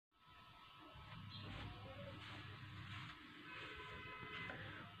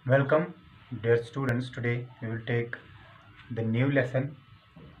Welcome, dear students. Today we will take the new lesson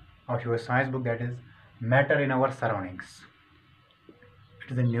of your science book, that is matter in our surroundings.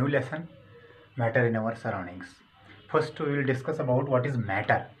 It is a new lesson, matter in our surroundings. First, we will discuss about what is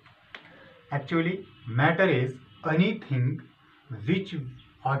matter. Actually, matter is anything which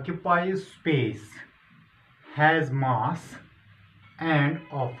occupies space, has mass, and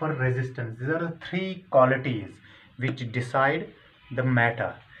offer resistance. These are the three qualities which decide the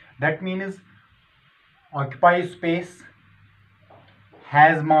matter. That means occupies space,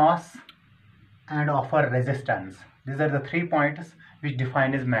 has mass, and offer resistance. These are the 3 points which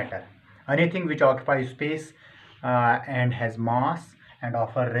define as matter. Anything which occupies space and has mass and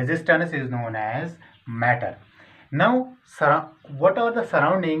offer resistance is known as matter. Now, what are the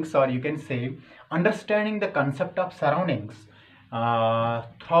surroundings, or you can say understanding the concept of surroundings.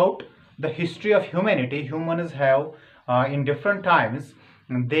 Throughout the history of humanity, humans have in different times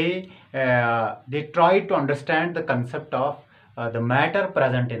they try to understand the concept of the matter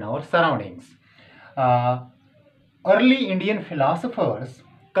present in our surroundings. Uh, Early Indian philosophers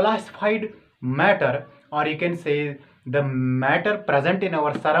classified matter, or you can say the matter present in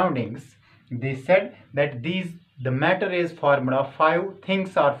our surroundings. They said that the matter is formed of five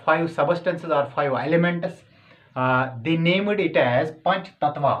things, or five substances, or five elements. They named it as Panch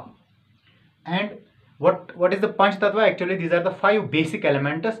Tattva. And what is the Panch Tattva? Actually, these are the five basic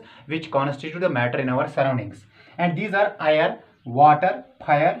elements which constitute the matter in our surroundings. And these are air, water,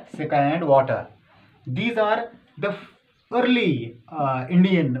 fire, and water. These are the early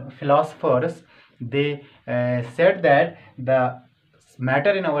Indian philosophers. They said that the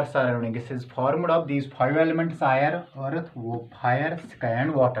matter in our surroundings is formed of these five elements: air, earth, fire, sky,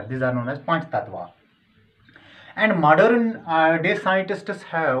 and water. These are known as Panch Tattva. And modern day scientists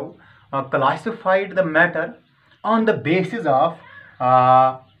have classified the matter on the basis of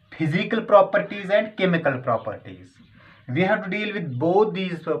physical properties and chemical properties. We have to deal with both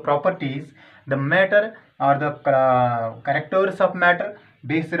these properties. The matter, or the characters of matter,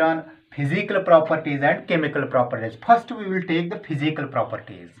 based on physical properties and chemical properties. First, we will take the physical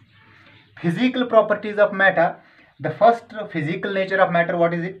properties. Physical properties of matter. The first physical nature of matter,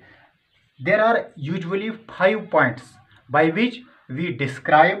 what is it? There are usually 5 points by which we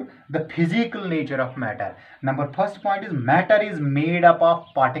describe the physical nature of matter. First point is matter is made up of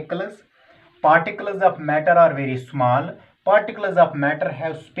particles. Particles of matter are very small. Particles of matter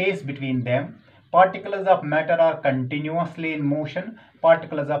have space between them. Particles of matter are continuously in motion.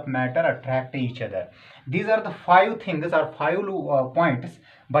 Particles of matter attract each other. These are the 5 things, or 5 points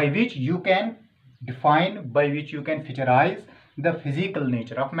by which you can define, by which you can featurize the physical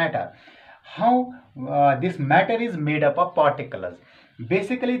nature of matter. How this matter is made up of particles?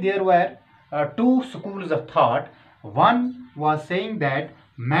 Basically, there were two schools of thought. One was saying that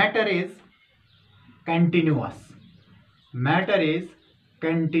matter is continuous. Matter is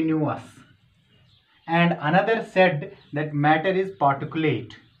continuous. And another said that matter is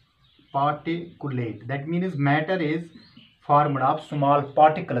particulate. Particulate. That means matter is formed of small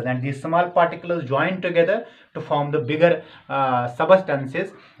particles, and these small particles join together to form the bigger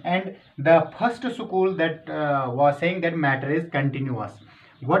substances. And the first school that was saying that matter is continuous.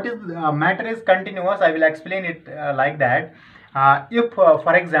 What is matter is continuous? I will explain it like that. If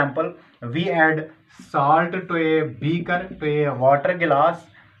for example we add salt to a beaker, to a water glass,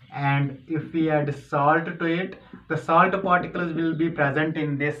 and if we add salt to it, the salt particles will be present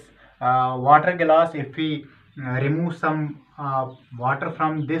in this water glass. If we remove some water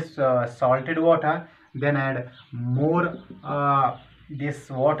from this salted water, then add more this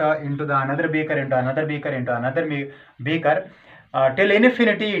water into the another beaker, into another beaker, into another beaker, till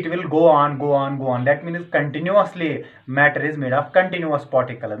infinity it will go on, go on, go on. That means continuously matter is made of continuous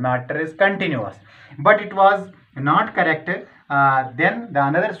particles. Matter is continuous, but it was not correct. Then the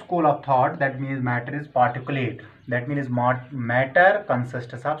another school of thought, that means matter is particulate. That means matter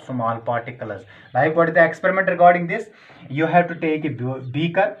consists of small particles. Like, what is the experiment regarding this? You have to take a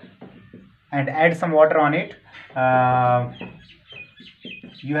beaker and add some water on it.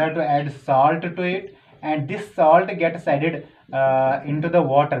 You have to add salt to it, and this salt gets added into the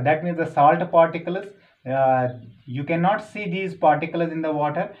water. That means the salt particles, you cannot see these particles in the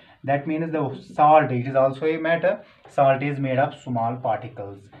water. That means the salt, it is also a matter. Salt is made of small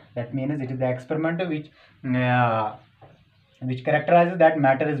particles. That means it is the experiment which characterizes that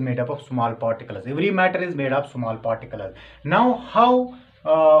matter is made up of small particles. Every matter is made of small particles. Now, how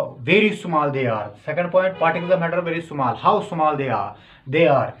very small they are? Second point, particles of matter are very small. How small they are? They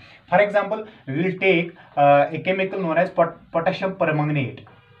are, for example, we will take a chemical known as potassium permanganate.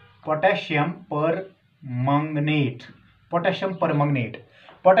 Potassium permanganate. Potassium permanganate.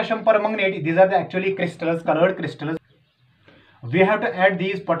 potassium permanganate, these are the actually crystals, colored crystals. We have to add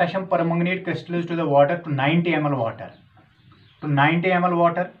these potassium permanganate crystals to the water, to 90 ml water. To 90 ml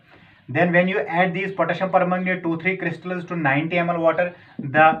water. Then when you add these potassium permanganate 2-3 crystals to 90 ml water,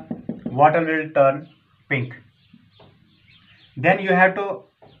 the water will turn pink. Then you have to,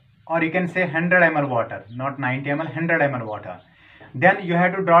 or you can say 100 ml water, not 90 ml, 100 ml water. Then you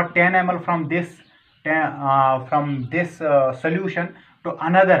have to draw 10 ml from this solution to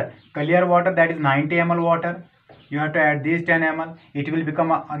another clear water, that is 90 ml water. You have to add these 10 ml. It will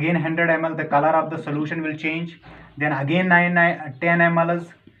become again 100 ml. The color of the solution will change. Then again 10 ml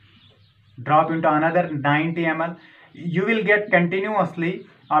drop into another 90 ml. You will get continuously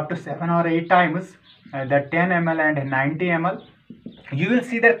up to 7 or 8 times the 10 ml and 90 ml. You will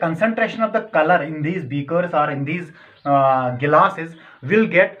see that concentration of the color in these beakers or in these glasses will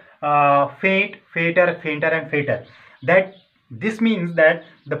get fainter and fainter. That this means that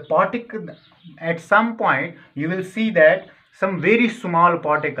the particle, at some point you will see that some very small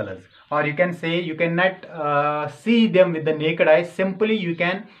particles, or you can say you cannot see them with the naked eye. Simply you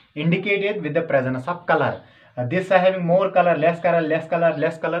can indicate it with the presence of color. This are having more color, less color, less color,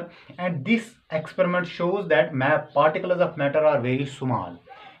 less color, and this experiment shows that particles of matter are very small.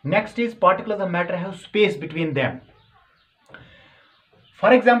 Next is particles of matter have space between them.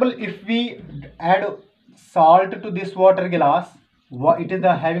 For example, if we add salt to this water glass, it is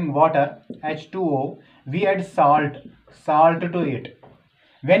having water H2O, we add salt to it.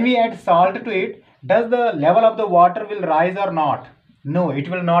 When we add salt to it, does the level of the water will rise or not? No, it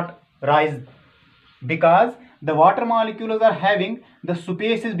will not rise, because the water molecules are having the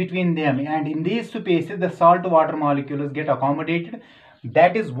spaces between them, and in these spaces the salt water molecules get accommodated.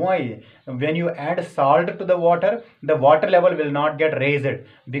 That is why when you add salt to the water level will not get raised,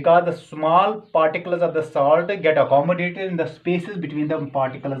 because the small particles of the salt get accommodated in the spaces between the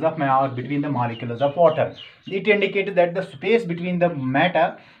particles of between the molecules of water. It indicates that the space between the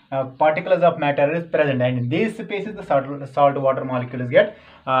matter particles of matter is present, and in these spaces the salt water molecules get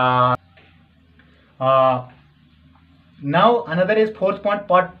now another is fourth point,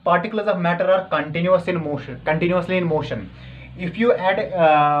 particles of matter are continuously in motion. If you add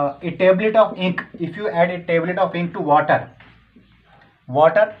a tablet of ink, to water,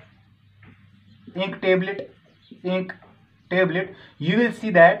 ink tablet, you will see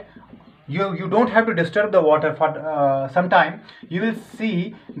that you don't have to disturb the water for some time. You will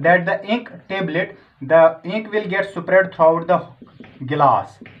see that the ink tablet, the ink will get spread throughout the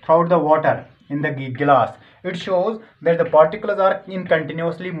glass, throughout the water in the glass. It shows that the particles are in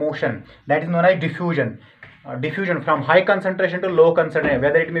continuously motion. That is known as diffusion. Diffusion from high concentration to low concentration,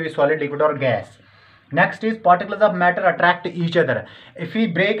 whether it may be solid, liquid or gas. Next is particles of matter attract each other. If we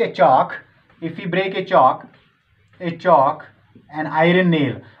break a chalk, an iron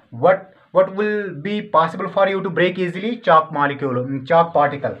nail, what will be possible for you to break easily? Chalk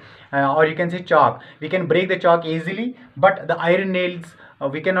particle, or you can say chalk. We can break the chalk easily, but the iron nails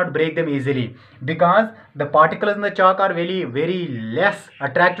we cannot break them easily, because the particles in the chalk are very less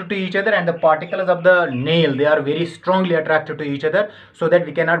attracted to each other, and the particles of the nail, they are very strongly attracted to each other, so that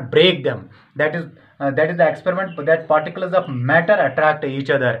we cannot break them. That is the experiment, that particles of matter attract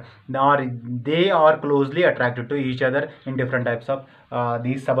each other, or they are closely attracted to each other in different types of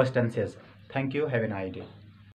these substances. Thank you. Have a nice day.